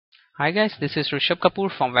Hi guys, this is Rishabh Kapoor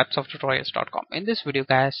from websofttutorials.com. In this video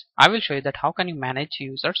guys, I will show you that how can you manage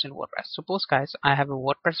users in WordPress. Suppose guys, I have a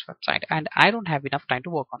WordPress website and I don't have enough time to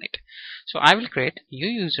work on it. So I will create new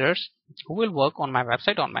users who will work on my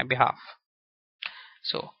website on my behalf.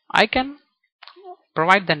 So I can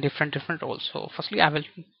provide them different roles. So firstly I will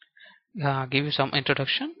give you some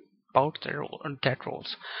introduction about that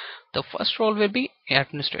roles. The first role will be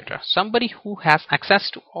administrator, somebody who has access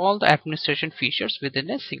to all the administration features within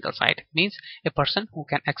a single site. Means a person who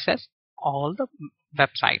can access all the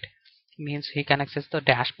website. Means he can access the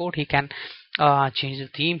dashboard, he can change the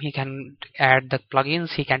theme, he can add the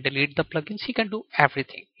plugins, he can delete the plugins, he can do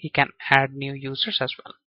everything. He can add new users as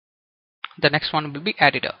well. The next one will be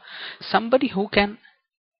editor, somebody who can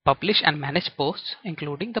publish and manage posts,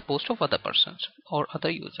 including the post of other persons or other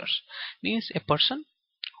users. Means a person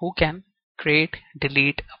who can create,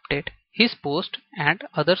 delete, update his post and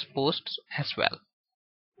others posts as well.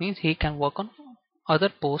 Means he can work on other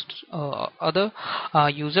posts, other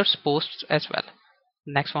users posts as well.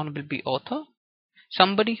 Next one will be author,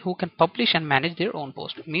 somebody who can publish and manage their own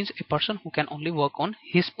post. Means a person who can only work on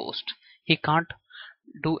his post, he can't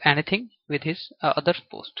do anything with his other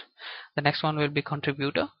post. The next one will be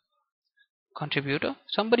contributor,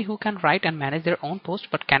 somebody who can write and manage their own post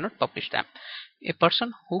but cannot publish them. A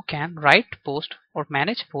person who can write post or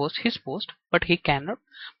manage his post but he cannot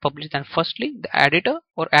publish them. Firstly the editor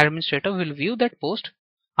or administrator will view that post.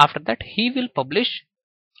 After that he will publish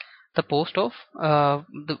the post of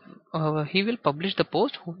he will publish the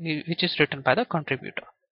post which is written by the contributor.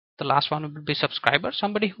 The last one will be subscriber,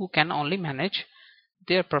 somebody who can only manage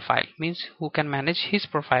their profile. Means who can manage his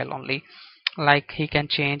profile only, like he can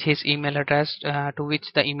change his email address to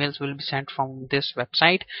which the emails will be sent from this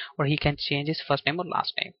website, or he can change his first name or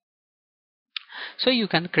last name. So you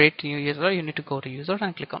can create new user. You need to go to user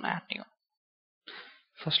and click on add new.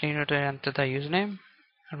 Firstly you need to enter the username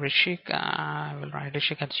Rishik. I will write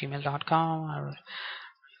rishik@gmail.com.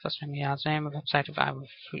 First name, last name, website. If I will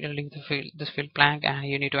leave this field blank, and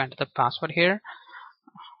you need to enter the password here.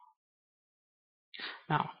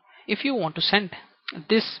 Now if you want to send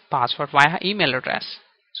this password via email address,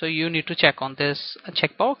 so you need to check on this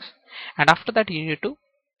checkbox, and after that you need to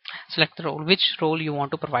select the role, which role you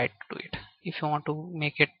want to provide to it. If you want to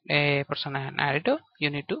make it a person and editor, you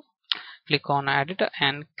need to click on editor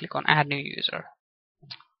and click on add new user.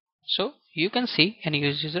 So you can see a new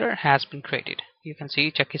user has been created. You can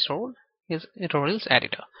see check his role. His role is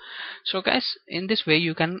editor. So guys, in this way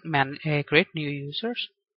you can create new users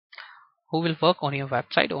who will work on your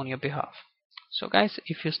website on your behalf. So guys,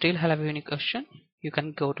 if you still have any question, you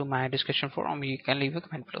can go to my description forum, you can leave a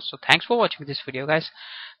comment below. So thanks for watching this video guys.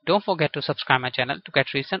 Don't forget to subscribe my channel to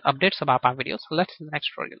get recent updates about my videos. Let's see the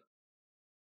next tutorial.